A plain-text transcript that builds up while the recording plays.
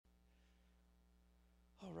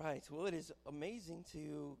right. Well, it is amazing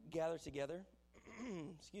to gather together.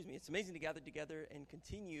 Excuse me. It's amazing to gather together and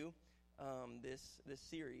continue this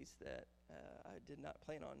series that I did not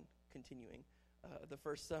plan on continuing the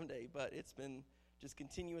first Sunday, but it's been just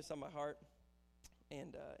continuous on my heart.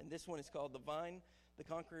 And this one is called "The Vine, the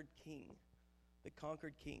Conquered King." The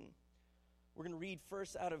Conquered King. We're going to read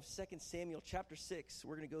first out of 2 Samuel chapter 6.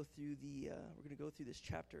 We're going to go through this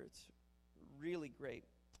chapter. It's really great.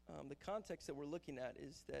 The context that we're looking at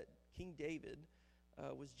is that King David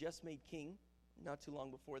was just made king not too long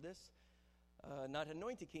before this. Not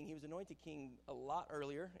anointed king. He was anointed king a lot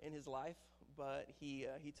earlier in his life, but he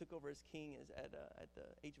took over as king at the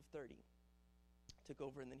age of 30. Took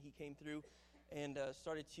over, and then he came through and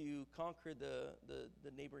started to conquer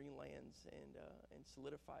the neighboring lands and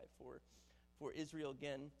solidify it for Israel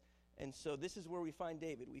again. And so this is where we find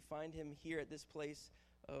David. We find him here at this place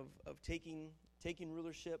of taking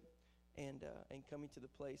rulership and coming to the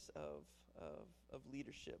place of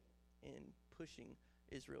leadership and pushing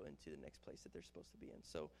Israel into the next place that they're supposed to be in.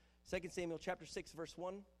 So 2 Samuel chapter 6 verse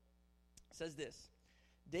 1 says this: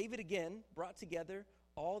 David again brought together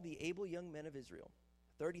all the able young men of Israel,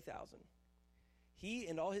 30,000. He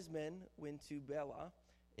and all his men went to Bela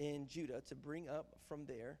in Judah to bring up from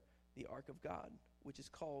there the ark of God, which is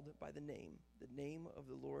called by the name of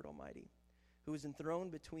the Lord Almighty, who is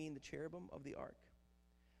enthroned between the cherubim of the ark.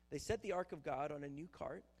 They set the ark of God on a new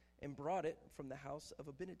cart and brought it from the house of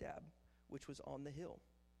Abinadab, which was on the hill.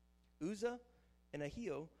 Uzzah and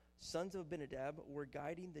Ahio, sons of Abinadab, were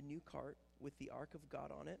guiding the new cart with the ark of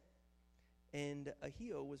God on it, and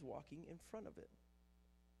Ahio was walking in front of it.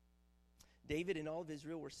 David and all of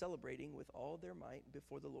Israel were celebrating with all their might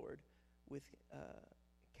before the Lord with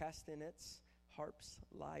castanets, harps,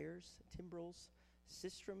 lyres, timbrels,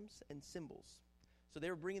 sistrums, and cymbals. So they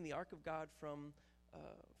were bringing the ark of God from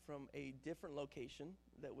a different location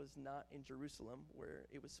that was not in Jerusalem, where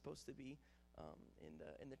it was supposed to be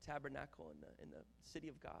in the tabernacle in the city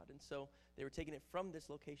of God. And so they were taking it from this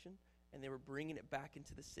location and they were bringing it back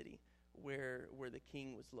into the city where the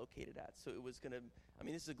king was located at. So it was going to,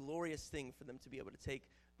 this is a glorious thing for them to be able to take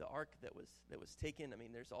the ark that was taken.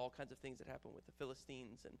 There's all kinds of things that happen with the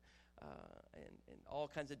Philistines and all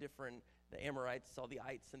kinds of different, the Amorites, all the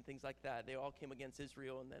ites and things like that. They all came against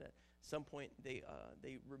Israel, and then at some point they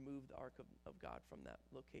removed the ark of God from that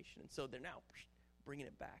location. And so they're now bringing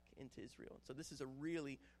it back into Israel. And so this is a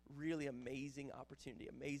really, really amazing opportunity,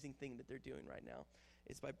 amazing thing that they're doing right now,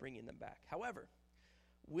 is by bringing them back. However,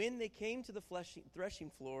 when they came to the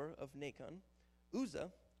threshing floor of Nacon,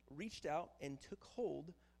 Uzzah reached out and took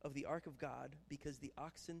hold of the ark of God because the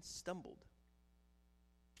oxen stumbled.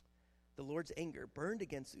 The Lord's anger burned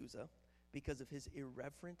against Uzzah because of his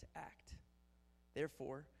irreverent act.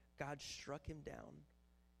 Therefore, God struck him down,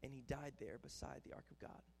 and he died there beside the ark of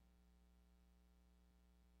God.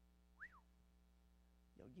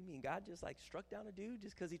 You mean God just struck down a dude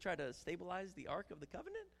just because he tried to stabilize the ark of the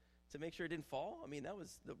covenant to make sure it didn't fall? That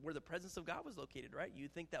was where the presence of God was located, right?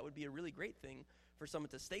 You'd think that would be a really great thing for someone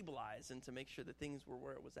to stabilize and to make sure that things were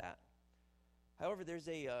where it was at. However, there's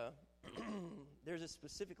a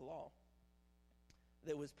specific law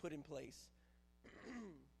that was put in place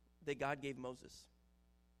that God gave Moses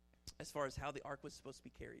as far as how the ark was supposed to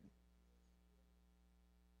be carried.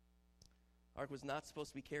 The ark was not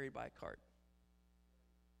supposed to be carried by a cart.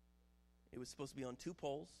 It was supposed to be on 2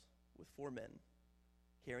 poles with 4 men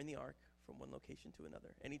carrying the ark from one location to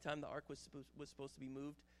another. Anytime the ark was supposed to be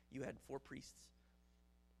moved, you had 4 priests.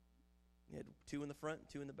 You had 2 in the front,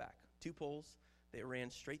 2 in the back. 2 poles. They ran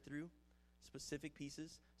straight through specific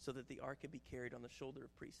pieces so that the ark could be carried on the shoulder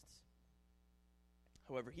of priests.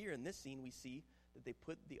 However, here in this scene, we see that they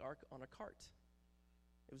put the ark on a cart.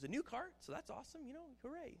 It was a new cart, so that's awesome.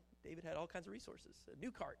 Hooray. David had all kinds of resources. A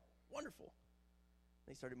new cart. Wonderful.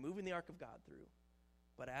 They started moving the ark of God through.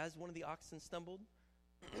 But as one of the oxen stumbled,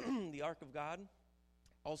 the ark of God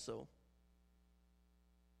also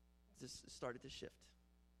just started to shift.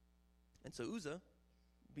 And so Uzzah,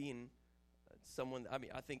 being someone,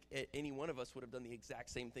 I think any one of us would have done the exact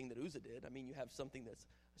same thing that Uzzah did. You have something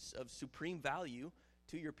that's of supreme value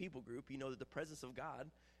to your people group. You know that the presence of God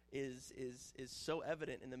is so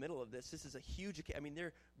evident in the middle of this. This is a huge,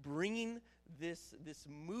 they're bringing this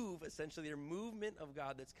move, essentially their movement of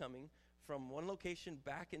God that's coming from one location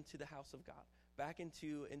back into the house of God, back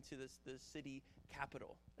into the city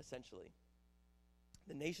capital, essentially,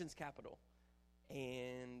 the nation's capital,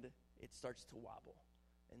 and it starts to wobble.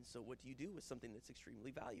 And so what do you do with something that's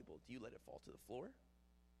extremely valuable? Do you let it fall to the floor?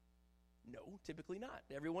 No, typically not.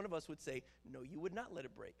 Every one of us would say, no, you would not let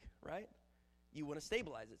it break, right? You want to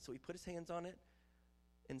stabilize it. So he put his hands on it,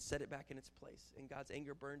 and set it back in its place. And God's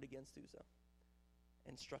anger burned against Uzzah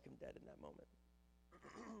and struck him dead in that moment.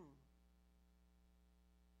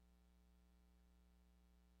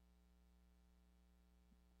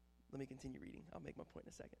 Let me continue reading. I'll make my point in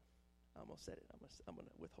a second. I almost said it. I'm going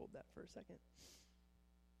to withhold that for a second.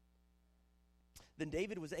 Then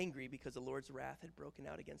David was angry because the Lord's wrath had broken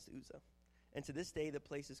out against Uzzah. And to this day, the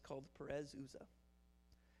place is called Perez Uzzah.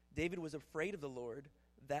 David was afraid of the Lord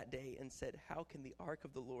that day and said, "How can the ark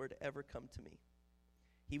of the Lord ever come to me?"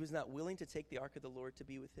 He was not willing to take the ark of the Lord to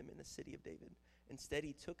be with him in the city of David. Instead,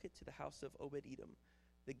 he took it to the house of Obed-Edom,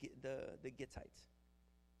 the Gittite.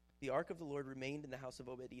 The ark of the Lord remained in the house of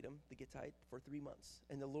Obed-Edom, the Gittite, for 3 months.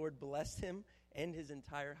 And the Lord blessed him and his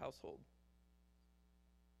entire household.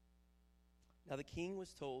 Now the king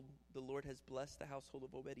was told, "The Lord has blessed the household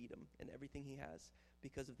of Obed-Edom and everything he has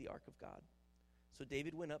because of the ark of God." So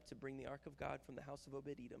David went up to bring the ark of God from the house of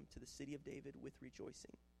Obed-Edom to the city of David with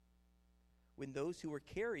rejoicing. When those who were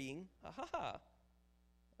carrying,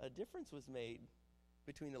 a difference was made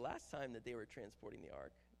between the last time that they were transporting the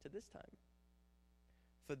ark to this time.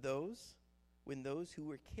 When those who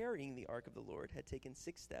were carrying the ark of the Lord had taken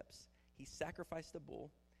 6 steps, he sacrificed a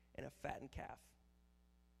bull and a fattened calf.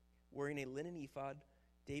 Wearing a linen ephod,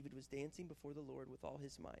 David was dancing before the Lord with all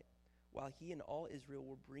his might, while he and all Israel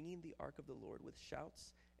were bringing the ark of the Lord with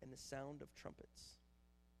shouts and the sound of trumpets.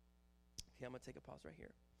 Okay, I'm going to take a pause right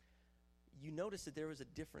here. You notice that there was a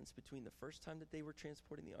difference between the first time that they were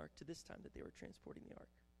transporting the ark to this time that they were transporting the ark.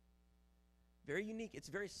 Very unique. It's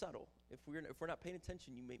very subtle. If we're not paying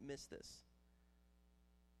attention, you may miss this.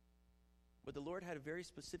 But the Lord had a very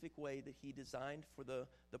specific way that he designed for the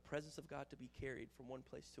presence of God to be carried from one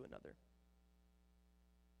place to another.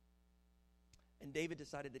 And David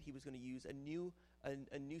decided that he was going to use a new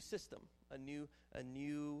system, a new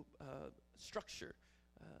structure,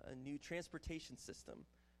 a new transportation system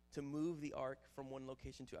to move the ark from one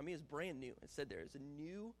location to. I mean, it's brand new. It said there, it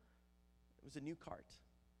was a new cart.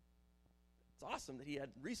 It's awesome that he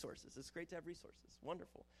had resources. It's great to have resources.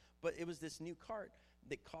 Wonderful. But it was this new cart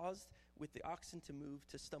that caused with the oxen to move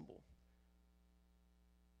to stumble.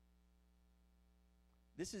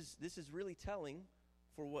 This is really telling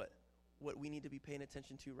for what we need to be paying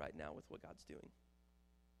attention to right now with what God's doing.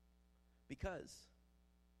 Because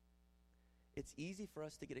it's easy for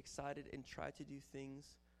us to get excited and try to do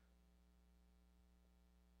things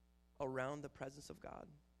around the presence of God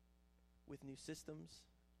with new systems,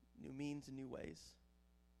 new means, and new ways.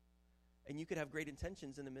 And you could have great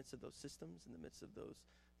intentions in the midst of those systems, in the midst of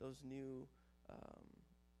those new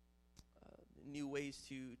ways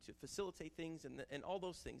to facilitate things and all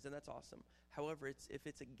those things, and that's awesome. However, if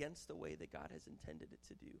it's against the way that God has intended it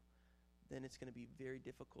to do, then it's going to be very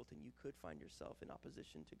difficult, and you could find yourself in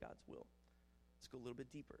opposition to God's will. Let's go a little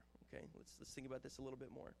bit deeper, okay? Let's think about this a little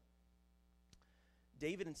bit more.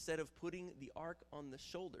 David, instead of putting the ark on the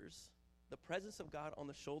shoulders, the presence of God on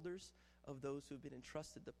the shoulders of those who have been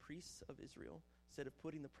entrusted, the priests of Israel, instead of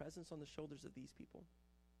putting the presence on the shoulders of these people,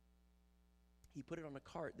 he put it on a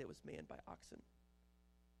cart that was manned by oxen.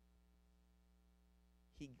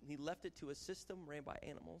 He left it to a system ran by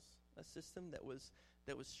animals, a system that was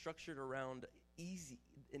structured around ease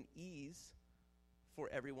for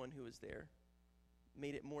everyone who was there,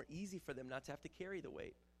 made it more easy for them not to have to carry the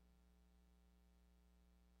weight,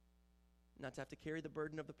 not to have to carry the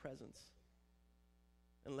burden of the presence,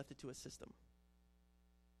 and left it to a system.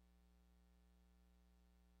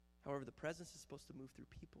 However, the presence is supposed to move through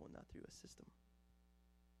people and not through a system.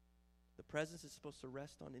 The presence is supposed to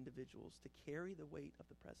rest on individuals to carry the weight of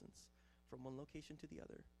the presence from one location to the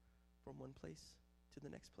other, from one place to the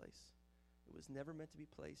next place. It was never meant to be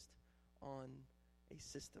placed on a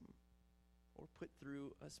system or put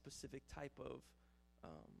through a specific type of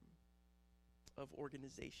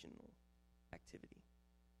organizational activity.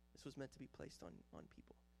 This was meant to be placed on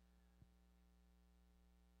people.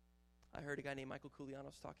 I heard a guy named Michael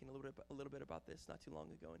Koulianos talking a little bit about this not too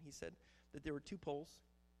long ago, and he said that there were 2 poles,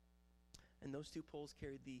 and those 2 poles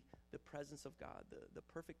carried the presence of God, the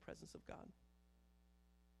perfect presence of God.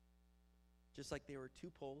 Just like there were 2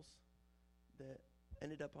 poles that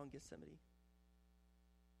ended up on Gethsemane,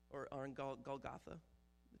 or on Golgotha,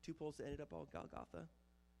 the 2 poles that ended up on Golgotha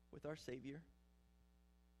with our Savior,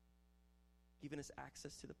 giving us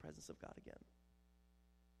access to the presence of God again.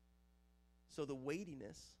 So the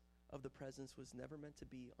weightiness of the presence was never meant to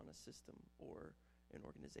be on a system or an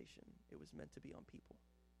organization. It was meant to be on people.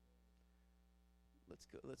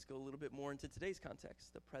 Let's go a little bit more into today's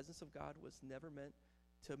context. The presence of God was never meant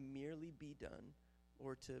to merely be done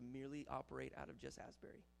or to merely operate out of just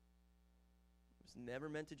Asbury. It was never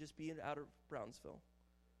meant to just be out of Brownsville.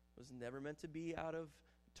 It was never meant to be out of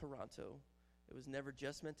Toronto. It was never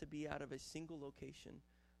just meant to be out of a single location,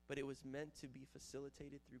 but it was meant to be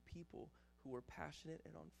facilitated through people who were passionate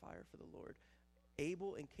and on fire for the Lord,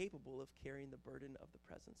 able and capable of carrying the burden of the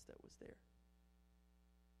presence that was there.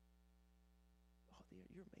 Oh,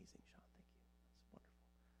 you're amazing, Sean. Thank you. That's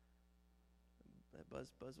wonderful. That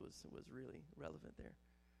buzz was really relevant there.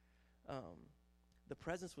 The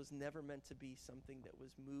presence was never meant to be something that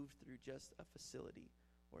was moved through just a facility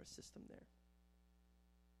or a system there.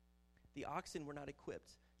 The oxen were not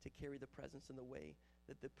equipped to carry the presence in the way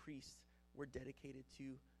that the priests were dedicated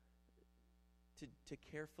to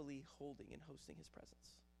carefully holding and hosting his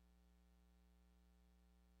presence.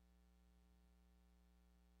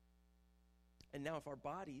 And now if our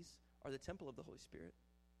bodies are the temple of the Holy Spirit,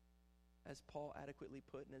 as Paul adequately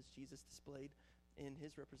put and as Jesus displayed in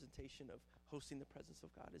his representation of hosting the presence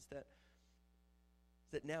of God, is that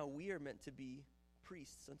now we are meant to be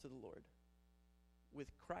priests unto the Lord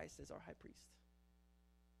with Christ as our high priest.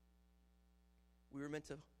 We were meant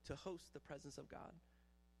to host the presence of God,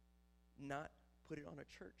 not put it on a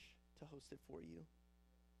church to host it for you,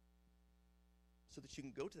 so that you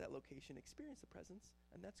can go to that location, experience the presence,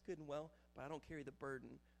 and that's good and well, but I don't carry the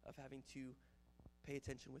burden of having to pay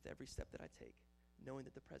attention with every step that I take, knowing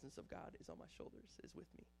that the presence of God is on my shoulders, is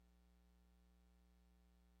with me.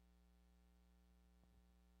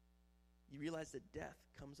 You realize that death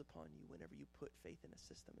comes upon you whenever you put faith in a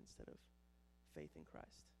system instead of faith in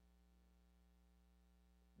Christ.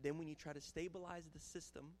 Then when you try to stabilize the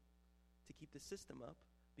system to keep the system up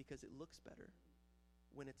because it looks better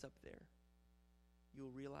when it's up there,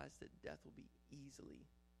 you'll realize that death will be easily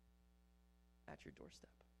at your doorstep.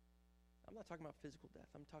 I'm not talking about physical death.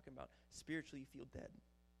 I'm talking about spiritually you feel dead.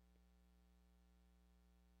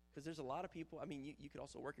 Because there's a lot of people, you could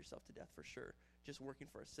also work yourself to death for sure, just working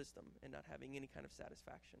for a system and not having any kind of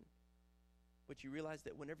satisfaction. But you realize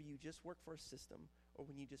that whenever you just work for a system, or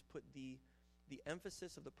when you just put the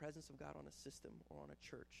emphasis of the presence of God on a system or on a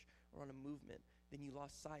church or on a movement, then you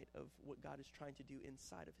lost sight of what God is trying to do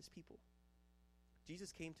inside of his people.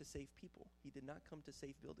 Jesus came to save people. He did not come to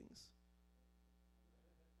save buildings.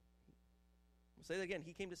 I'll say that again.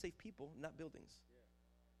 He came to save people, not buildings.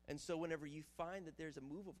 And so whenever you find that there's a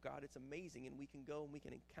move of God, it's amazing, and we can go and we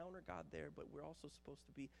can encounter God there, but we're also supposed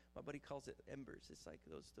to be, my buddy calls it embers. It's like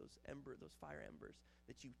those fire embers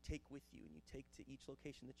that you take with you and you take to each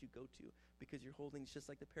location that you go to, because you're holding, it's just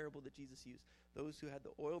like the parable that Jesus used, those who had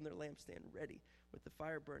the oil in their lampstand ready with the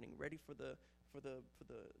fire burning, ready for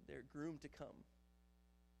their groom to come.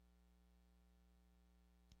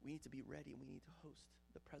 We need to be ready, and we need to host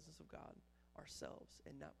the presence of God ourselves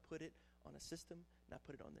and not put it on a system, not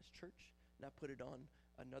put it on this church, not put it on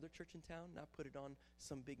another church in town, not put it on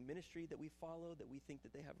some big ministry that we follow, that we think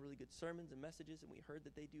that they have really good sermons and messages, and we heard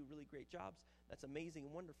that they do really great jobs. That's amazing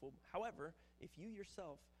and wonderful. However, if you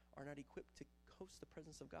yourself are not equipped to host the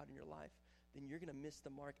presence of God in your life, then you're going to miss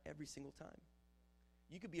the mark every single time.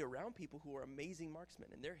 You could be around people who are amazing marksmen,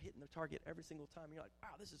 and they're hitting their target every single time. You're like,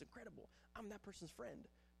 wow, this is incredible. I'm that person's friend.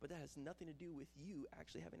 But that has nothing to do with you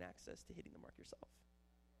actually having access to hitting the mark yourself.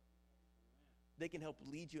 They can help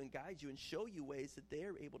lead you and guide you and show you ways that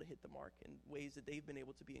they're able to hit the mark and ways that they've been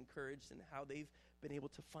able to be encouraged and how they've been able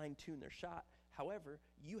to fine-tune their shot. However,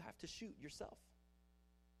 you have to shoot yourself.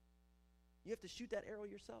 You have to shoot that arrow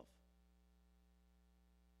yourself.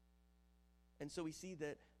 And so we see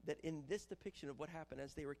that in this depiction of what happened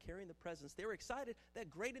as they were carrying the presence, they were excited, they had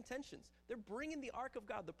great intentions. They're bringing the ark of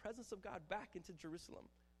God, the presence of God, back into Jerusalem.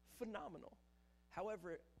 Phenomenal.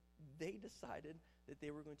 However, they decided that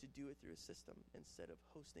they were going to do it through a system instead of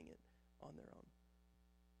hosting it on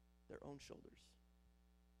their own shoulders,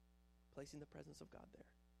 placing the presence of God there.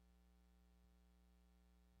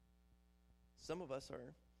 Some of us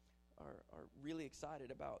are really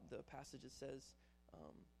excited about the passage that says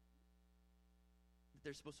that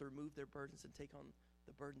they're supposed to remove their burdens and take on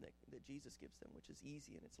the burden that Jesus gives them, which is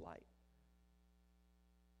easy and it's light.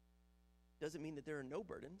 Doesn't mean that there are no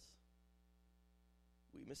burdens.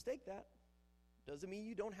 We mistake that. Doesn't mean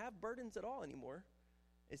you don't have burdens at all anymore.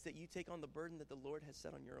 It's that you take on the burden that the Lord has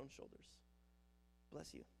set on your own shoulders.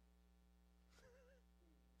 Bless you.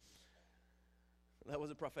 That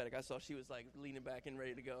wasn't prophetic. I saw she was like leaning back and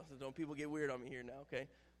ready to go. So don't people get weird on me here now, okay?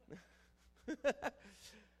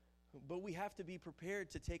 But we have to be prepared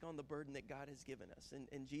to take on the burden that God has given us.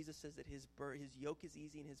 And Jesus says that his yoke is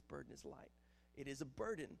easy and his burden is light. It is a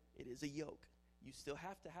burden. It is a yoke. You still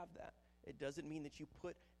have to have that. It doesn't mean that you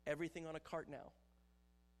put everything on a cart now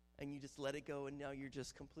and you just let it go and now you're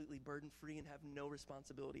just completely burden-free and have no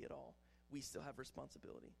responsibility at all. We still have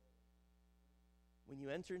responsibility. When you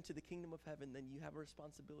enter into the kingdom of heaven, then you have a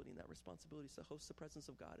responsibility, and that responsibility is to host the presence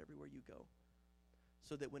of God everywhere you go.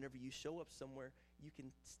 So that whenever you show up somewhere,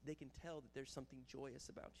 they can tell that there's something joyous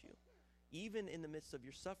about you. Even in the midst of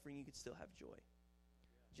your suffering, you can still have joy.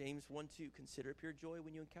 James 1:2, consider it pure joy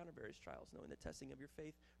when you encounter various trials, knowing the testing of your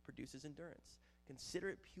faith produces endurance. Consider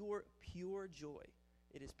it pure joy.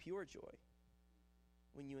 It is pure joy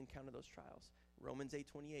when you encounter those trials. Romans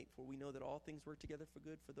 8:28, for we know that all things work together for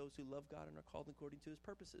good for those who love God and are called according to his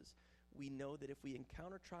purposes. We know that if we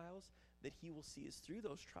encounter trials, that he will see us through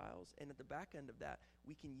those trials, and at the back end of that,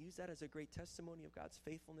 we can use that as a great testimony of God's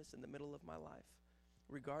faithfulness in the middle of my life.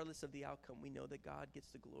 Regardless of the outcome, we know that God gets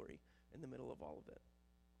the glory in the middle of all of it.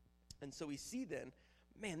 And so we see then,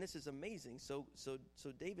 man, this is amazing. So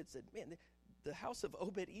David said, man, the house of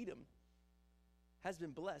Obed-Edom has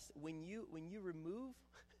been blessed. When you remove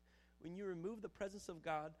the presence of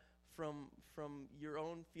God from your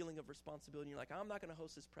own feeling of responsibility, you're like, I'm not going to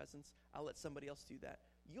host this presence, I'll let somebody else do that.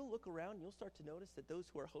 You'll look around and you'll start to notice that those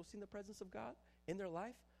who are hosting the presence of God in their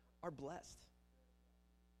life are blessed.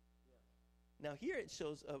 Now here it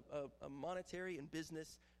shows a monetary and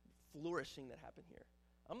business flourishing that happened here.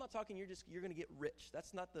 I'm not talking you're going to get rich.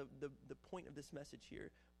 That's not the point of this message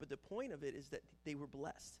here. But the point of it is that they were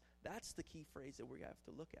blessed. That's the key phrase that we have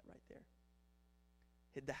to look at right there.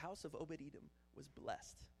 The house of Obed-Edom was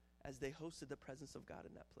blessed as they hosted the presence of God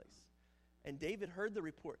in that place. And David heard the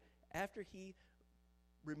report. After he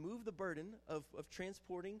removed the burden of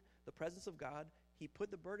transporting the presence of God, he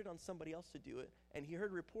put the burden on somebody else to do it, and he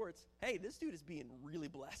heard reports, hey, this dude is being really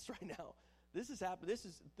blessed right now.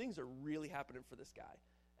 Things are really happening for this guy.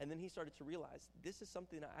 And then he started to realize, this is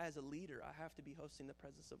something that as a leader, I have to be hosting the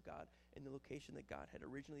presence of God in the location that God had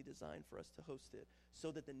originally designed for us to host it,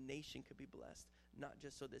 so that the nation could be blessed, not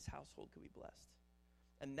just so this household could be blessed.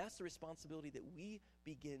 And that's the responsibility that we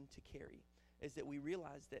begin to carry, is that we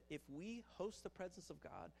realize that if we host the presence of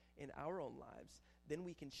God in our own lives, then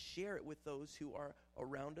we can share it with those who are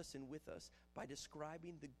around us and with us by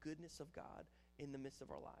describing the goodness of God in the midst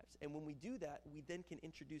of our lives. And when we do that, we then can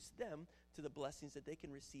introduce them to the blessings that they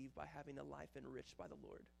can receive by having a life enriched by the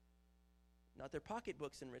Lord. Not their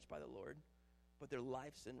pocketbooks enriched by the Lord, but their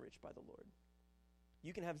lives enriched by the Lord.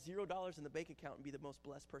 You can have $0 in the bank account and be the most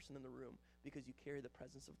blessed person in the room because you carry the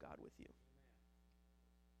presence of God with you.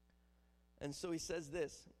 And so he says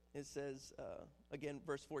this. It says, again,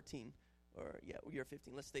 verse 14. Year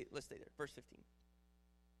 15. Let's stay there. Verse 15.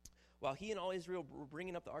 While he and all Israel were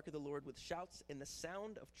bringing up the ark of the Lord with shouts and the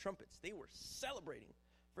sound of trumpets, they were celebrating.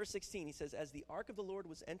 Verse 16, he says, as the ark of the Lord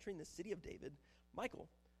was entering the city of David, Michal,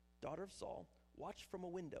 daughter of Saul, watched from a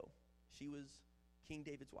window. She was King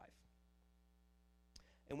David's wife.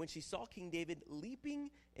 And when she saw King David leaping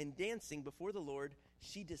and dancing before the Lord,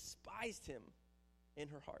 she despised him in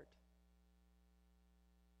her heart.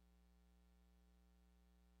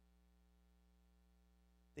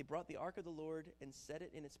 They brought the ark of the Lord and set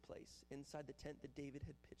it in its place inside the tent that David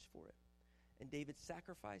had pitched for it. And David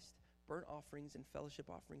sacrificed burnt offerings and fellowship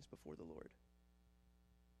offerings before the Lord.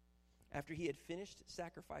 After he had finished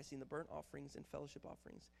sacrificing the burnt offerings and fellowship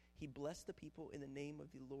offerings, he blessed the people in the name of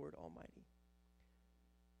the Lord Almighty.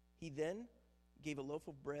 He then gave a loaf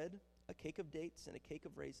of bread, a cake of dates, and a cake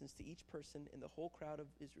of raisins to each person in the whole crowd of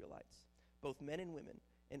Israelites, both men and women,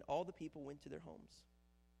 and all the people went to their homes.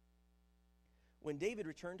 When David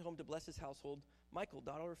returned home to bless his household, Michal,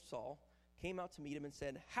 daughter of Saul, came out to meet him and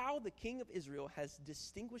said, how the king of Israel has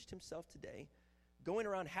distinguished himself today, going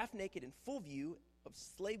around half naked in full view of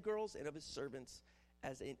slave girls and of his servants,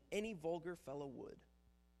 as any vulgar fellow would.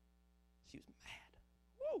 She was mad.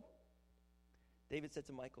 Woo! David said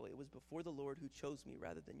to Michal, it was before the Lord who chose me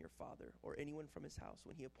rather than your father or anyone from his house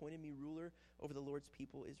when he appointed me ruler over the Lord's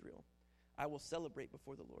people Israel. I will celebrate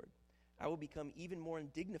before the Lord. I will become even more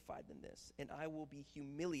undignified than this, and I will be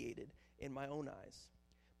humiliated in my own eyes.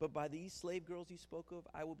 But by these slave girls you spoke of,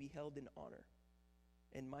 I will be held in honor.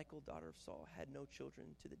 And Michal, daughter of Saul, had no children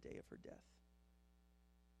to the day of her death.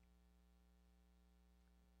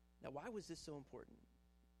 Now, why was this so important?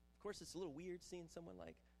 Of course, it's a little weird seeing someone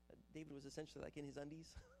like David was essentially like in his undies,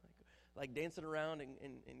 like dancing around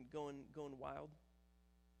and going wild.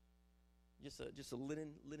 Just a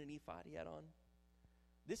linen ephod he had on.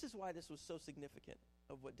 This is why this was so significant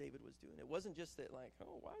of what David was doing. It wasn't just that, like,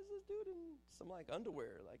 oh, why is this dude in some like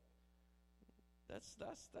underwear? Like, that's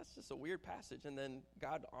just a weird passage. And then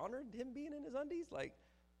God honored him being in his undies. Like,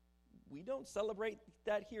 we don't celebrate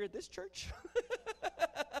that here at this church.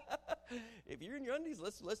 If you're in your undies,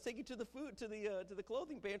 let's take you to the the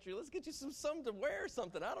clothing pantry. Let's get you something to wear or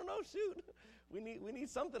something. I don't know. Shoot, we need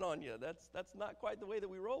something on you. That's not quite the way that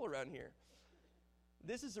we roll around here.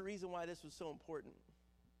 This is the reason why this was so important.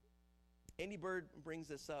 Andy Bird brings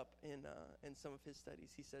this up in some of his studies.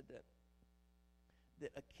 He said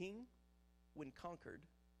that a king, when conquered,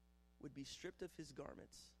 would be stripped of his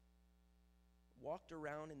garments, walked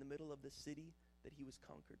around in the middle of the city that he was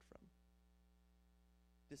conquered from,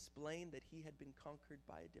 displaying that he had been conquered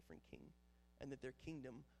by a different king and that their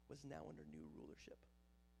kingdom was now under new rulership.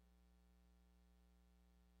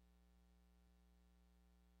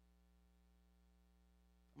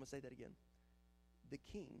 I'm going to say that again. The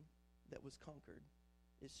king that was conquered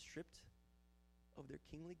is stripped of their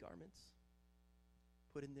kingly garments,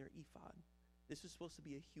 put in their ephod. This was supposed to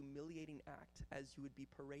be a humiliating act as you would be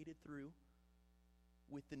paraded through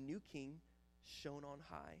with the new king shown on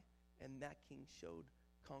high, and that king showed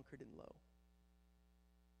conquered and low.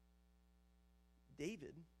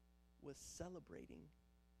 David was celebrating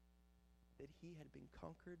that he had been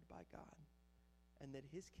conquered by God and that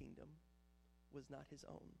his kingdom was not his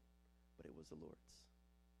own, but it was the Lord's.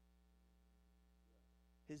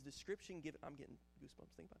 His description given, I'm getting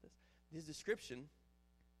goosebumps thinking about this. His description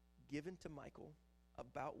given to Michal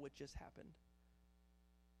about what just happened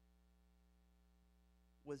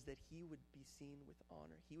was that he would be seen with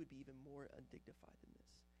honor. He would be even more undignified than this.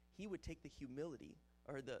 He would take the humility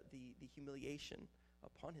or the humiliation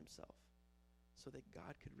upon himself so that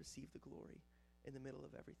God could receive the glory in the middle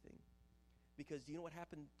of everything. Because do you know what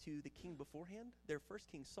happened to the king beforehand? Their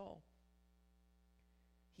first king, Saul.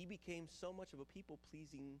 He became so much of a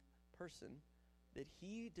people-pleasing person that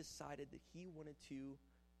he decided that he wanted to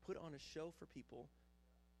put on a show for people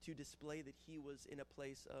to display that he was in a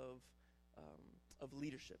place of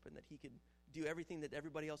leadership and that he could do everything that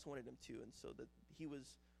everybody else wanted him to, and so that he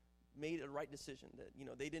made a right decision,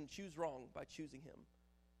 that they didn't choose wrong by choosing him.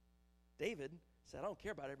 David said, I don't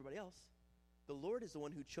care about everybody else. The Lord is the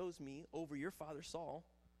one who chose me over your father Saul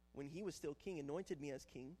when he was still king, anointed me as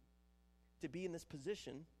king to be in this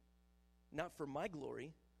position, not for my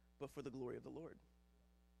glory, but for the glory of the Lord.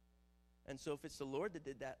 And so if it's the Lord that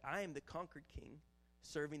did that, I am the conquered king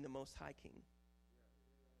serving the Most High King.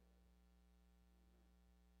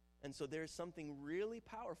 And so there's something really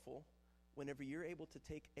powerful whenever you're able to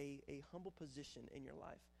take a humble position in your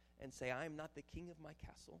life and say, I am not the king of my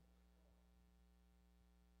castle,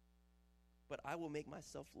 but I will make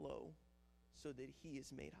myself low so that he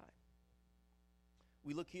is made high.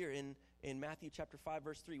 We look here in Matthew chapter 5,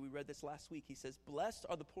 verse 3. We read this last week. He says, blessed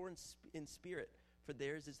are the poor in spirit, for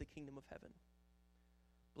theirs is the kingdom of heaven.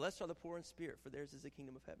 Blessed are the poor in spirit, for theirs is the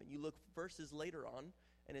kingdom of heaven. You look verses later on,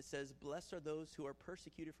 and it says, blessed are those who are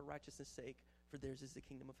persecuted for righteousness' sake, for theirs is the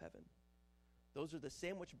kingdom of heaven. Those are the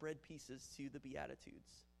sandwich bread pieces to the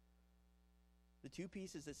Beatitudes. The two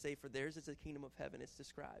pieces that say, for theirs is the kingdom of heaven, it's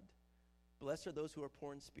described. Blessed are those who are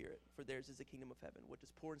poor in spirit, for theirs is the kingdom of heaven. What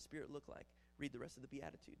does poor in spirit look like? Read the rest of the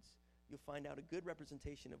Beatitudes. You'll find out a good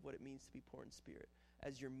representation of what it means to be poor in spirit,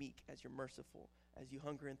 as you're meek, as you're merciful, as you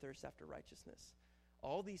hunger and thirst after righteousness.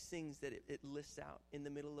 All these things that it lists out in the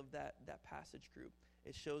middle of that passage group,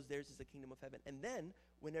 it shows theirs is the kingdom of heaven. And then,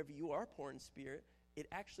 whenever you are poor in spirit, it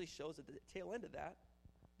actually shows at the tail end of that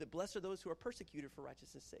blessed are those who are persecuted for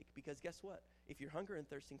righteousness' sake. Because guess what? If you're hungry and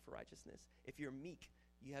thirsting for righteousness, if you're meek,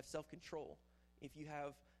 you have self-control, if you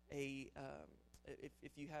have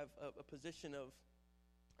a position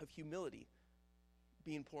of humility,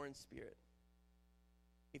 being poor in spirit,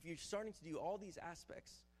 if you're starting to do all these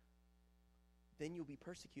aspects, then you'll be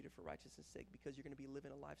persecuted for righteousness' sake because you're going to be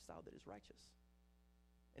living a lifestyle that is righteous.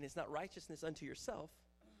 And it's not righteousness unto yourself.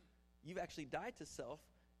 You've actually died to self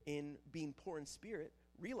in being poor in spirit,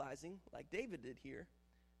 realizing, like David did here,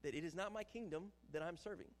 that it is not my kingdom that I'm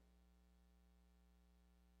serving.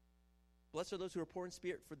 Blessed are those who are poor in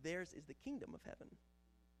spirit, for theirs is the kingdom of heaven.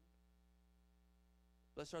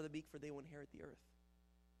 Blessed are the meek, for they will inherit the earth.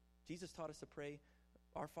 Jesus taught us to pray,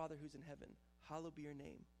 our Father who's in heaven, hallowed be your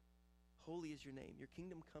name. Holy is your name. Your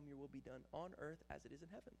kingdom come, your will be done on earth as it is in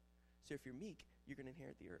heaven. So if you're meek, you're going to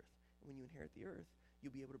inherit the earth. And when you inherit the earth,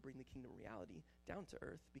 you'll be able to bring the kingdom reality down to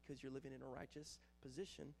earth because you're living in a righteous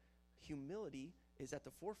position. Humility is at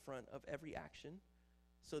the forefront of every action,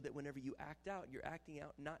 so that whenever you act out, you're acting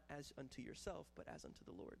out not as unto yourself, but as unto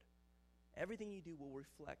the Lord. Everything you do will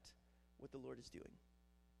reflect what the Lord is doing.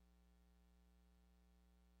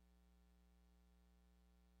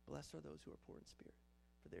 Blessed are those who are poor in spirit,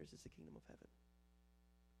 for theirs is the kingdom of heaven.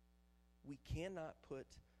 We cannot put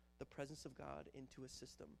the presence of God into a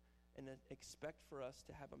system and expect for us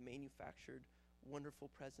to have a manufactured, wonderful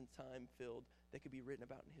present time filled that could be written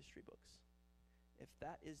about in history books. If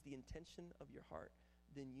that is the intention of your heart,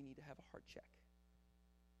 then you need to have a heart check,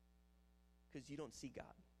 because you don't see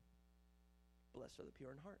God. Blessed are the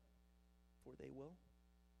pure in heart, for they will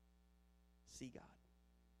see God.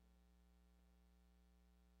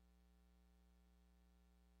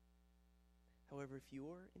 However, if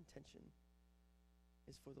your intention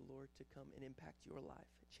is for the Lord to come and impact your life,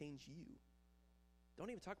 change you, don't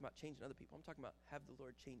even talk about changing other people. I'm talking about have the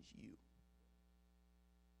Lord change you.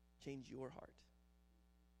 Change your heart.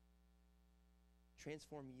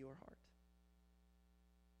 Transform your heart.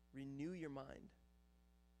 Renew your mind.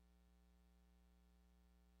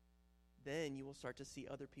 Then you will start to see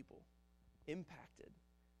other people impacted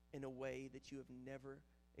in a way that you have never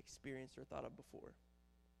experienced or thought of before.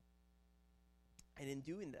 And in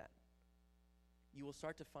doing that, you will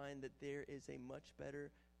start to find that there is a much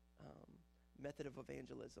better method of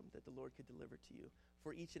evangelism that the Lord could deliver to you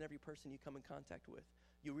for each and every person you come in contact with.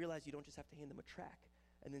 You realize you don't just have to hand them a tract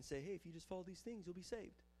and then say, hey, if you just follow these things, you'll be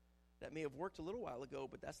saved. That may have worked a little while ago,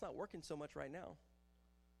 but that's not working so much right now.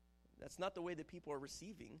 That's not the way that people are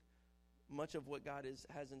receiving much of what God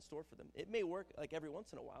has in store for them. It may work like every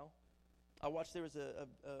once in a while. I watched, there was a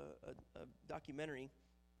documentary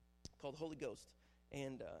called Holy Ghost.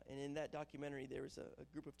 And in that documentary, there was a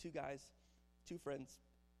group of two friends,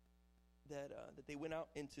 that they went out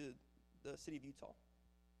into the city of Utah,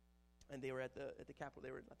 and they were at the Capitol.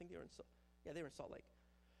 They were in Salt Lake,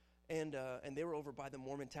 and they were over by the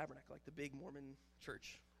Mormon Tabernacle, like the big Mormon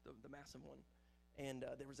church, the massive one. And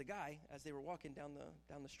there was a guy, as they were walking down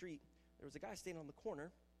the street, there was a guy standing on the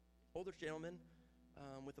corner, older gentleman,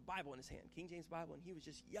 with a Bible in his hand, King James Bible, and he was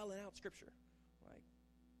just yelling out scripture, like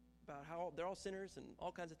about how they're all sinners and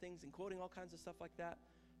all kinds of things, and quoting all kinds of stuff like that.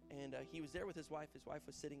 And he was there with his wife. His wife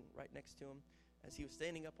was sitting right next to him as he was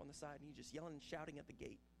standing up on the side, and he was just yelling and shouting at the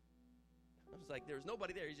gate. I was like, there was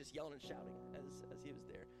nobody there. He's just yelling and shouting as he was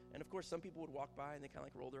there. And, of course, some people would walk by, and they kind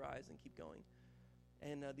of like roll their eyes and keep going.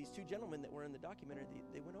 And these two gentlemen that were in the documentary,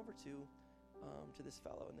 they went over to this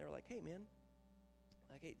fellow, and they were like, hey, man,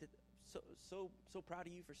 like, hey, so proud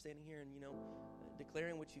of you for standing here and,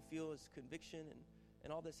 declaring what you feel is conviction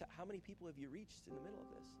and all this. How many people have you reached in the middle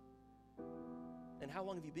of this? And how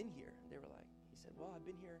long have you been here? They were like, he said, well, I've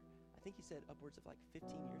been here, I think he said upwards of like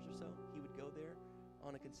 15 years or so. He would go there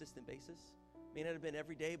on a consistent basis. May not have been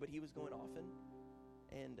every day, but he was going often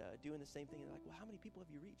and doing the same thing. And they're like, well, how many people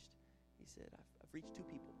have you reached? He said, I've reached 2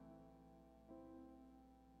 people.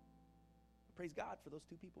 Praise God for those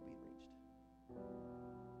 2 people being reached.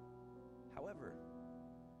 However,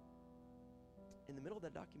 in the middle of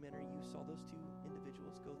that documentary, you saw those 2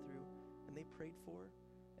 individuals go through, and they prayed for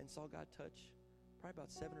and saw God touch probably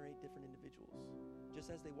about 7 or 8 different individuals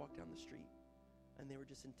just as they walked down the street, and they were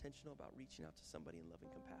just intentional about reaching out to somebody in love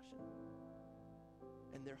and compassion,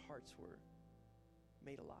 and their hearts were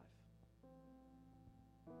made alive.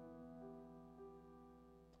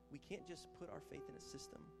 We can't just put our faith in a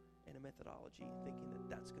system and a methodology thinking that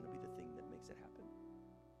that's going to be the thing that makes it happen.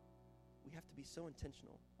 We have to be so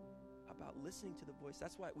intentional about listening to the voice.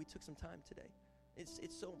 That's why we took some time today. It's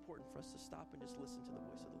so important for us to stop and just listen to the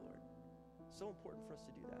voice of the Lord. So important for us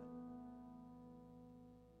to do that.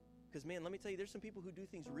 Because, man, let me tell you, there's some people who do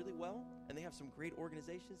things really well, and they have some great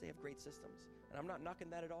organizations, they have great systems. And I'm not knocking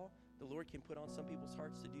that at all. The Lord can put on some people's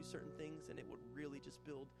hearts to do certain things, and it would really just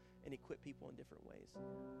build and equip people in different ways.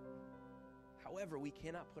 However, we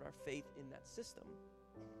cannot put our faith in that system.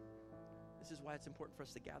 This is why it's important for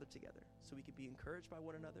us to gather together, so we can be encouraged by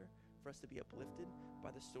one another, for us to be uplifted by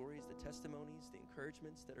the stories, the testimonies, the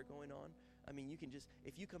encouragements that are going on. I mean, you can just,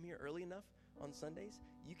 if you come here early enough on Sundays,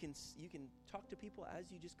 you can talk to people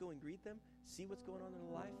as you just go and greet them, see what's going on in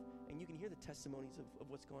their life, and you can hear the testimonies of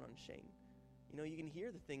what's going on in Shane. You can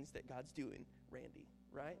hear the things that God's doing, Randy,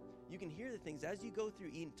 right? You can hear the things as you go through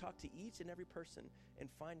and talk to each and every person and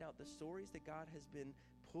find out the stories that God has been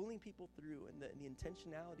pulling people through, and the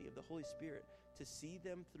intentionality of the Holy Spirit to see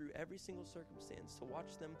them through every single circumstance, to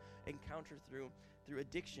watch them encounter through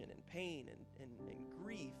addiction and pain and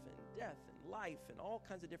grief and death and life and all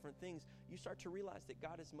kinds of different things. You start to realize that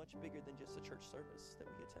God is much bigger than just a church service that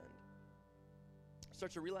we attend.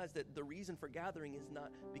 Start to realize that the reason for gathering is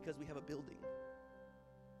not because we have a building.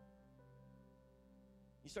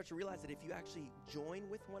 You start to realize that if you actually join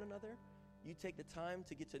with one another, you take the time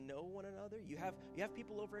to get to know one another. You have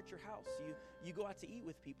people over at your house. You go out to eat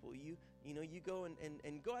with people. You go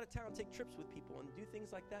and go out of town, take trips with people, and do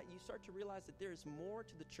things like that. You start to realize that there is more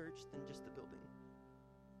to the church than just the building.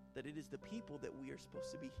 That it is the people that we are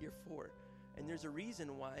supposed to be here for. And there's a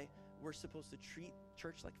reason why we're supposed to treat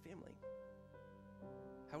church like family.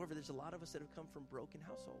 However, there's a lot of us that have come from broken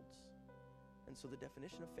households. And so the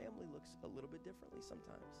definition of family looks a little bit differently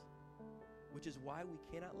sometimes. Which is why we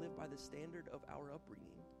cannot live by the standard of our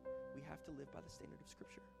upbringing. We have to live by the standard of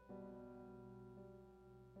Scripture.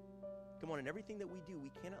 Come on, in everything that we do,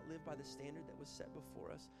 we cannot live by the standard that was set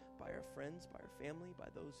before us by our friends, by our family, by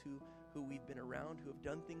those who we've been around, who have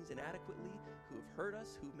done things inadequately, who have hurt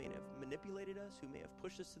us, who may have manipulated us, who may have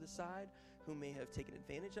pushed us to the side, who may have taken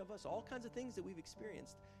advantage of us, all kinds of things that we've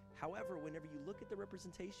experienced. However, whenever you look at the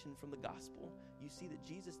representation from the gospel, you see that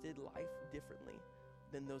Jesus did life differently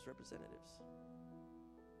than those representatives.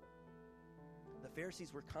 The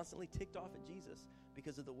Pharisees were constantly ticked off at Jesus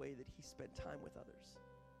because of the way that he spent time with others.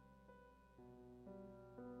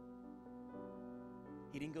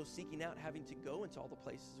 He didn't go seeking out having to go into all the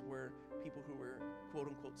places where people who were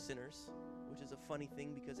quote-unquote sinners, which is a funny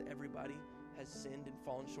thing because everybody has sinned and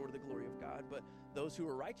fallen short of the glory of God. But those who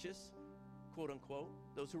were righteous, quote-unquote,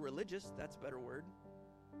 those who were religious, that's a better word,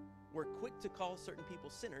 were quick to call certain people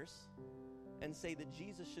sinners and say that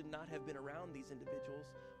Jesus should not have been around these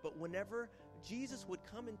individuals. But whenever Jesus would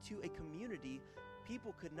come into a community,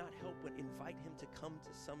 people could not help but invite him to come to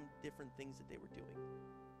some different things that they were doing,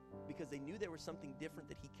 because they knew there was something different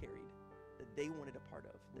that he carried that they wanted a part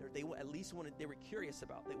of. They were curious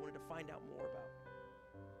about. They wanted to find out more about.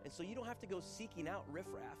 And so you don't have to go seeking out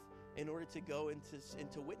riffraff in order to go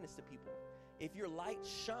into witness to people. If your light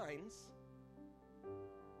shines,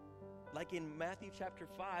 like in Matthew chapter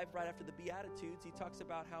 5, right after the Beatitudes, he talks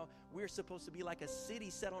about how we're supposed to be like a city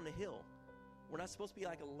set on a hill. We're not supposed to be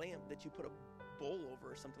like a lamp that you put a bowl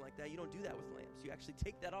over or something like that. You don't do that with lamps. You actually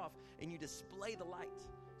take that off and you display the light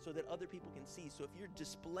so that other people can see. So if you're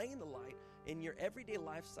displaying the light in your everyday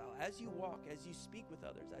lifestyle, as you walk, as you speak with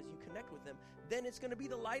others, as you connect with them, then it's going to be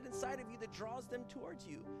the light inside of you that draws them towards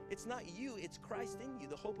you. It's not you, it's Christ in you,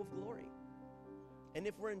 the hope of glory. And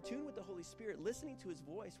if we're in tune with the Holy Spirit, listening to his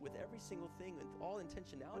voice with every single thing, with all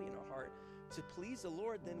intentionality in our heart to please the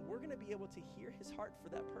Lord, then we're going to be able to hear his heart for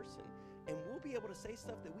that person. And we'll be able to say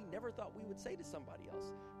stuff that we never thought we would say to somebody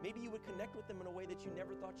else. Maybe you would connect with them in a way that you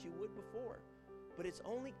never thought you would before. But it's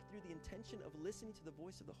only through the intention of listening to the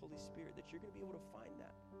voice of the Holy Spirit that you're going to be able to find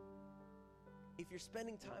that. If you're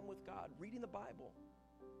spending time with God, reading the Bible,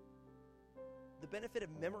 the benefit of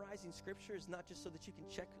memorizing scripture is not just so that you can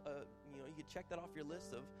check, you can check that off your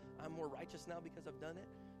list of, I'm more righteous now because I've done it.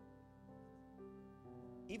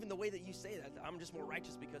 Even the way that you say that, I'm just more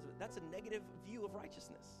righteous because of it, that's a negative view of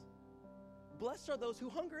righteousness. Blessed are those who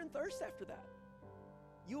hunger and thirst after that.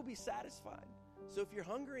 You will be satisfied. So if you're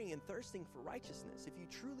hungering and thirsting for righteousness, if you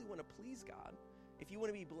truly want to please God, if you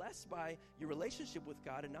want to be blessed by your relationship with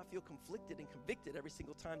God and not feel conflicted and convicted every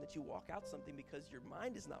single time that you walk out something because your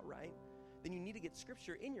mind is not right, then you need to get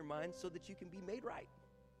scripture in your mind so that you can be made right.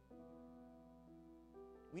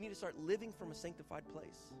 We need to start living from a sanctified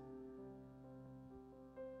place.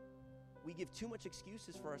 We give too much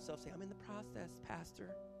excuses for ourselves, saying, I'm in the process, Pastor.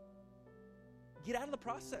 Get out of the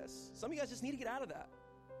process. Some of you guys just need to get out of that.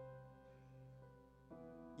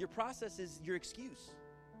 Your process is your excuse.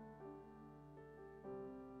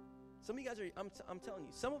 Some of you guys are, I'm telling you,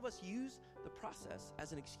 some of us use the process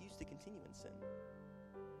as an excuse to continue in sin.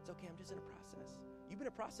 It's okay, I'm just in a process. You've been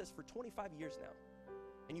in a process for 25 years now,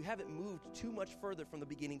 and you haven't moved too much further from the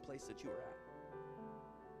beginning place that you were at.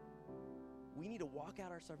 We need to walk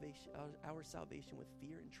out our salvation with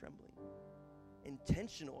fear and trembling,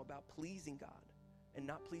 intentional about pleasing God and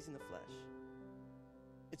not pleasing the flesh.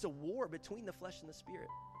 It's a war between the flesh and the spirit.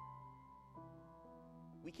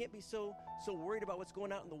 We can't be so worried about what's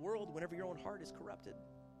going on in the world whenever your own heart is corrupted.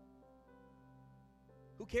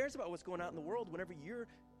 Who cares about what's going on in the world whenever your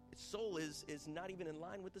soul is not even in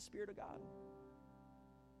line with the Spirit of God?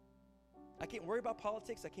 I can't worry about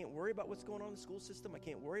politics. I can't worry about what's going on in the school system. I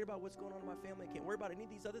can't worry about what's going on in my family. I can't worry about any of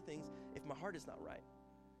these other things if my heart is not right.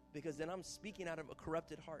 Because then I'm speaking out of a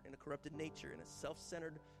corrupted heart and a corrupted nature and a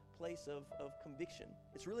self-centered place of conviction.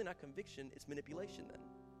 It's really not conviction, it's manipulation then.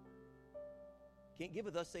 Can't give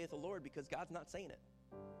a thus saith the Lord because God's not saying it.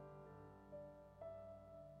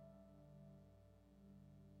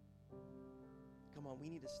 Come on, we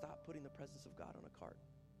need to stop putting the presence of God on a cart.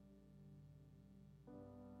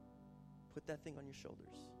 Put that thing on your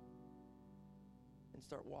shoulders and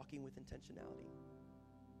start walking with intentionality.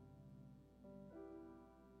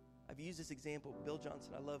 I've used this example, Bill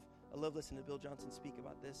Johnson. I love listening to Bill Johnson speak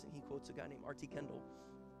about this, and he quotes a guy named R.T. Kendall,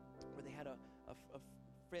 where they had a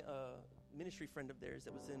ministry friend of theirs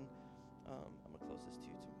that was in, I'm going to close this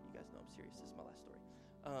too, you guys know I'm serious, this is my last story.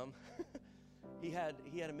 He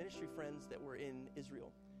had a ministry friends that were in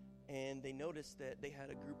Israel, and they noticed that they had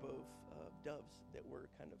a group of doves that were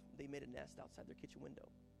they made a nest outside their kitchen window.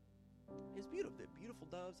 It's beautiful. They're beautiful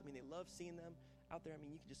doves. I mean, they love seeing them out there. I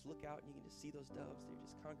mean, you can just look out and you can just see those doves. They're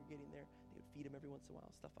just congregating there. They would feed them every once in a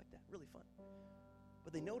while, stuff like that. Really fun.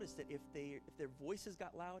 But they noticed that if their voices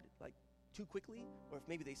got loud, like too quickly, or if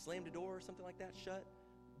maybe they slammed a door or something like that shut,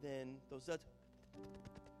 then those doves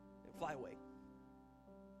fly away.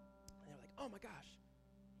 And they're like, oh my gosh.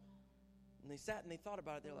 And they sat and they thought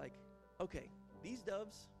about it. They're like, okay, these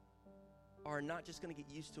doves are not just going to get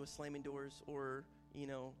used to us slamming doors or,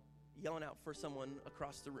 yelling out for someone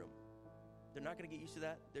across the room. They're not going to get used to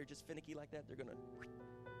that. They're just finicky like that. They're going to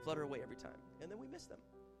flutter away every time. And then we miss them.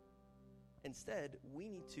 Instead, we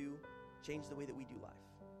need to change the way that we do life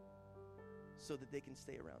so that they can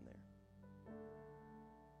stay around there.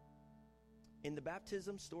 In the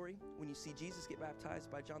baptism story, when you see Jesus get baptized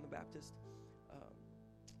by John the Baptist,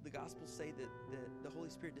 the Gospels say that the Holy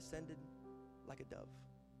Spirit descended like a dove.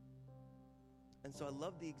 And so I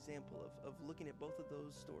love the example of looking at both of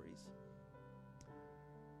those stories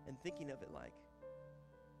and thinking of it like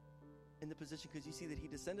in the position, because you see that he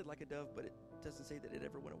descended like a dove, but it doesn't say that it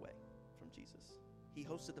ever went away from Jesus. He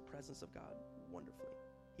hosted the presence of God wonderfully.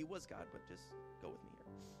 He was God, but just go with me here.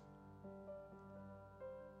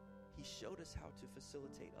 He showed us how to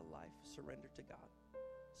facilitate a life surrendered to God,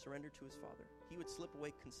 surrendered to his Father. He would slip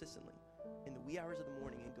away consistently in the wee hours of the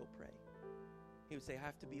morning and go pray. He would say, I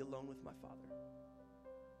have to be alone with my Father.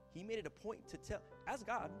 He made it a point to tell, as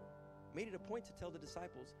God, made it a point to tell the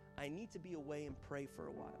disciples, I need to be away and pray for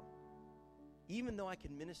a while. Even though I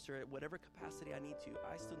can minister at whatever capacity I need to,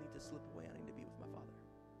 I still need to slip away. I need to be with my Father.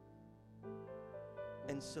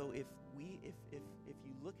 And so if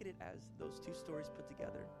you look at it as those two stories put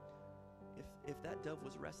together, if that dove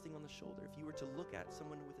was resting on the shoulder, if you were to look at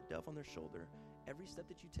someone with a dove on their shoulder, every step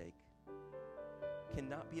that you take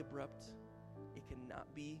cannot be abrupt. It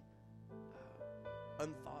cannot be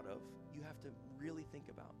unthought of. You have to really think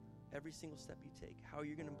about every single step you take, how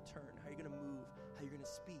you're going to turn, how you're going to move, how you're going to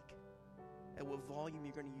speak, at what volume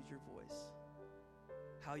you're going to use your voice,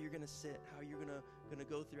 how you're going to sit, how you're going to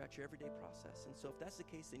go throughout your everyday process. And so if that's the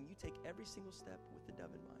case, then you take every single step with the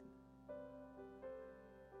dove in mind.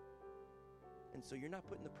 And so you're not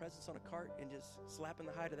putting the presence on a cart and just slapping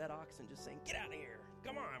the hide of that ox and just saying, get out of here.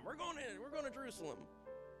 Come on, we're going to Jerusalem.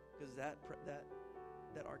 Because that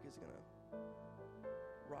ark is going to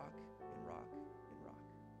rock and rock and rock.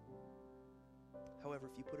 However,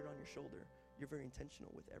 if you put it on your shoulder, you're very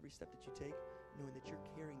intentional with every step that you take, knowing that you're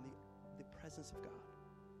carrying the presence of God.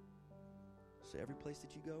 So every place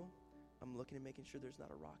that you go, I'm looking at making sure there's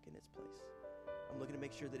not a rock in its place. I'm looking to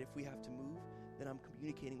make sure that if we have to move, then I'm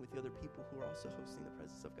communicating with the other people who are also hosting the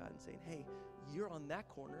presence of God and saying, hey, you're on that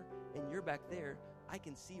corner and you're back there. I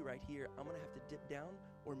can see right here. I'm going to have to dip down,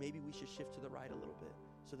 or maybe we should shift to the right a little bit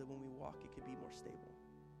so that when we walk, it could be more stable.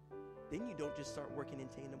 Then you don't just start working in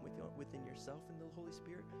tandem within yourself and the Holy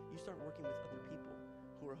Spirit. You start working with other people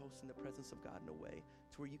who are hosting the presence of God in a way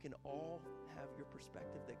to where you can all have your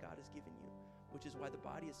perspective that God has given you, which is why the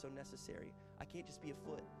body is so necessary. I can't just be a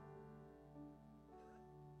foot.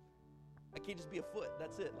 I can't just be a foot.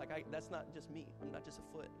 That's it. That's not just me. I'm not just a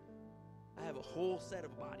foot. I have a whole set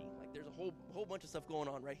of body. There's a whole bunch of stuff going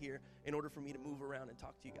on right here in order for me to move around and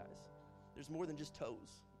talk to you guys. There's more than just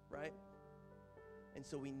toes, right? And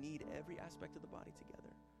so we need every aspect of the body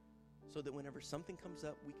together so that whenever something comes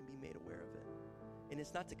up, we can be made aware of it. And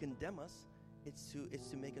it's not to condemn us. It's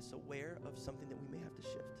to make us aware of something that we may have to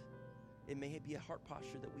shift. It may be a heart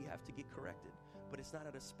posture that we have to get corrected, but it's not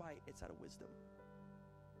out of spite. It's out of wisdom.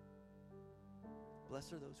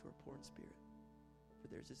 Blessed are those who are poor in spirit, for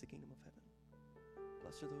theirs is the kingdom of heaven.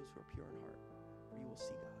 Blessed are those who are pure in heart, for you will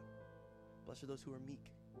see God. Blessed are those who are meek,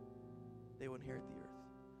 they will inherit the earth.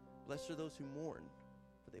 Blessed are those who mourn,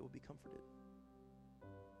 for they will be comforted.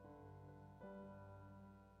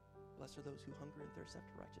 Blessed are those who hunger and thirst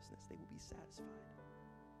after righteousness, they will be satisfied.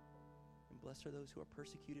 And blessed are those who are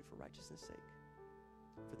persecuted for righteousness' sake,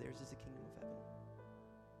 for theirs is the kingdom of heaven.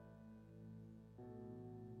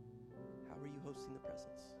 How are you hosting the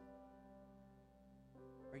presence?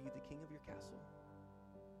 Are you the king of your castle,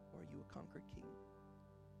 or are you a conquered king?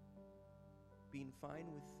 Being fine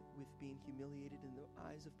with being humiliated in the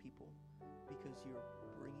eyes of people because you're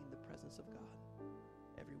bringing the presence of God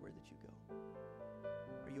everywhere that you go.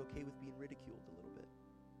 Are you okay with being ridiculed a little bit?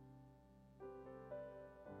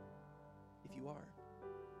 If you are,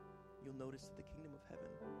 you'll notice that the kingdom of heaven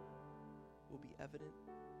will be evident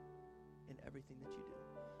in everything that you do.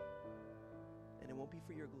 And it won't be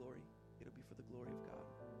for your glory. It'll be for the glory of God.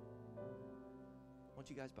 Why don't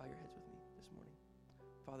you guys bow your heads with me this morning?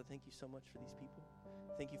 Father, thank you so much for these people.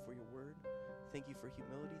 Thank you for your word. Thank you for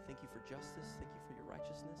humility. Thank you for justice. Thank you for your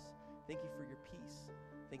righteousness. Thank you for your peace.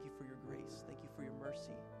 Thank you for your grace. Thank you for your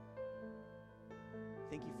mercy.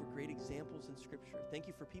 Thank you for great examples in Scripture. Thank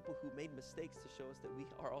you for people who made mistakes to show us that we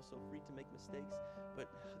are also free to make mistakes.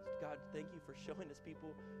 But God, thank you for showing us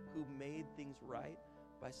people who made things right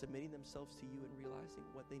by submitting themselves to you and realizing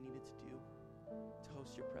what they needed to do to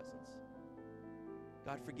host your presence.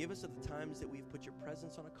 God, forgive us of the times that we've put your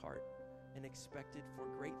presence on a cart and expected for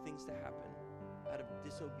great things to happen out of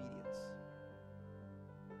disobedience.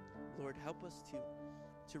 Lord, help us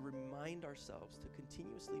to remind ourselves to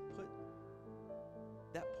continuously put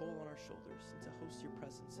that pole on our shoulders and to host your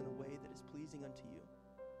presence in a way that is pleasing unto you.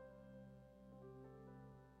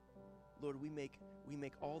 Lord, we make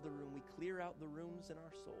all the room, we clear out the rooms in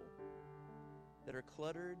our soul that are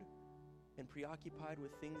cluttered and preoccupied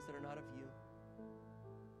with things that are not of you.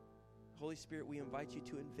 Holy Spirit, we invite you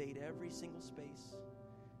to invade every single space,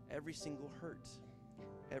 every single hurt,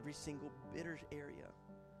 every single bitter area,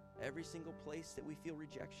 every single place that we feel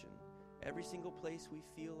rejection, every single place we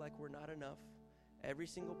feel like we're not enough, every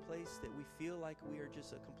single place that we feel like we are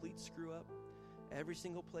just a complete screw up, every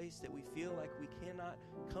single place that we feel like we cannot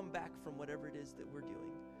come back from whatever it is that we're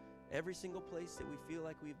doing, every single place that we feel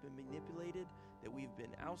like we've been manipulated, that we've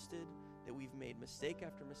been ousted, that we've made mistake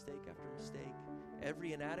after mistake after mistake,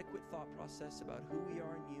 every inadequate thought process about who we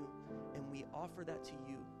are in you, and we offer that to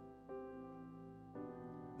you.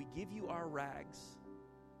 We give you our rags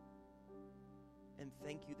and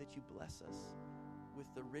thank you that you bless us with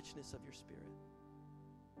the richness of your Spirit.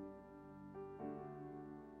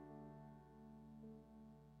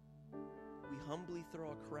 We humbly throw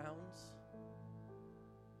our crowns,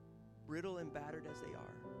 brittle and battered as they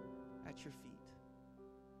are, at your feet.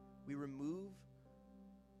 We remove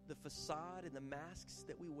the facade and the masks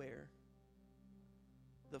that we wear,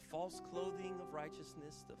 the false clothing of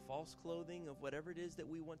righteousness, the false clothing of whatever it is that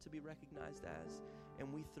we want to be recognized as,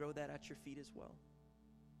 and we throw that at your feet as well.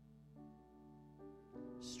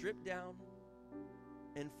 Strip down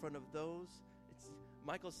in front of those,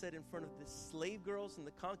 Michael said in front of the slave girls and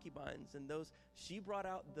the concubines and those, she brought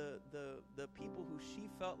out the people who she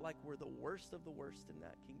felt like were the worst of the worst in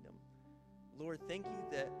that kingdom. Lord, thank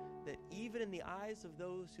you that even in the eyes of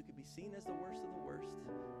those who could be seen as the worst of the worst,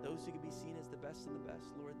 those who could be seen as the best of the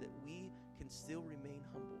best, Lord, that we can still remain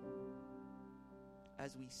humble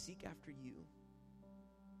as we seek after you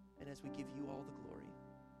and as we give you all the glory.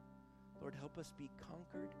 Lord, help us be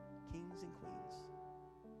conquered kings and queens,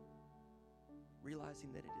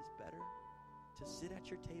 realizing that it is better to sit at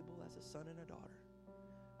your table as a son and a daughter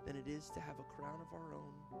than it is to have a crown of our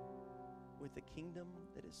own with a kingdom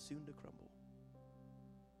that is soon to crumble.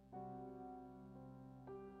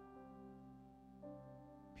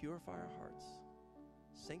 Purify our hearts,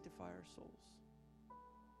 sanctify our souls,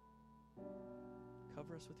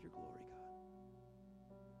 cover us with your glory, God.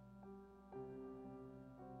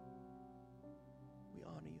 We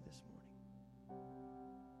honor you this morning.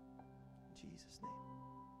 In Jesus' name.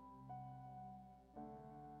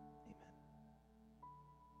 Amen.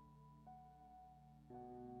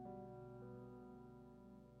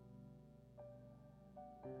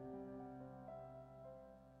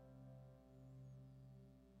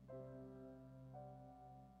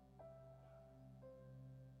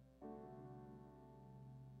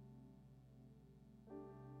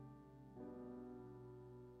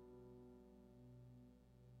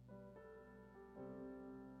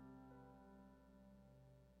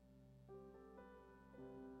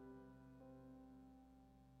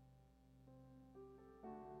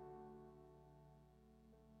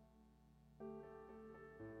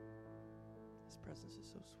 His presence is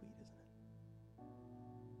so sweet, isn't it?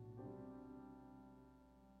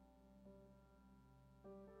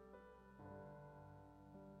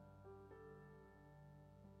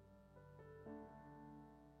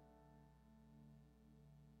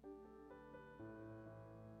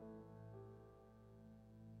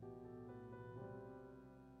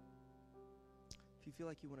 If you feel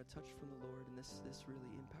like you want to touch from the Lord and this really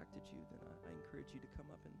impacted you, then I encourage you to come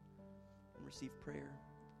up and receive prayer.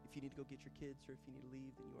 If you need to go get your kids or if you need to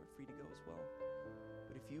leave, then you are free to go as well.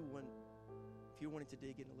 But if you're wanting to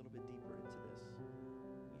dig in a little bit deeper into this,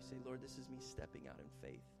 you say, Lord, this is me stepping out in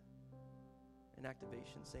faith, an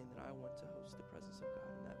activation saying that I want to host the presence of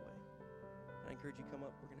God in that way. And I encourage you to come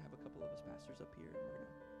up. We're going to have a couple of us pastors up here, and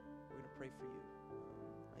we're going to pray for you.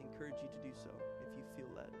 I encourage you to do so if you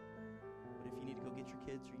feel led. But if you need to go get your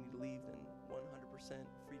kids or you need to leave, then 100%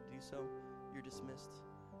 free to do so. You're dismissed.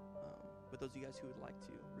 But those of you guys who would like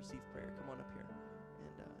to receive prayer, come on up here,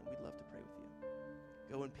 and we'd love to pray with you.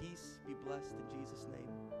 Go in peace, be blessed in Jesus' name.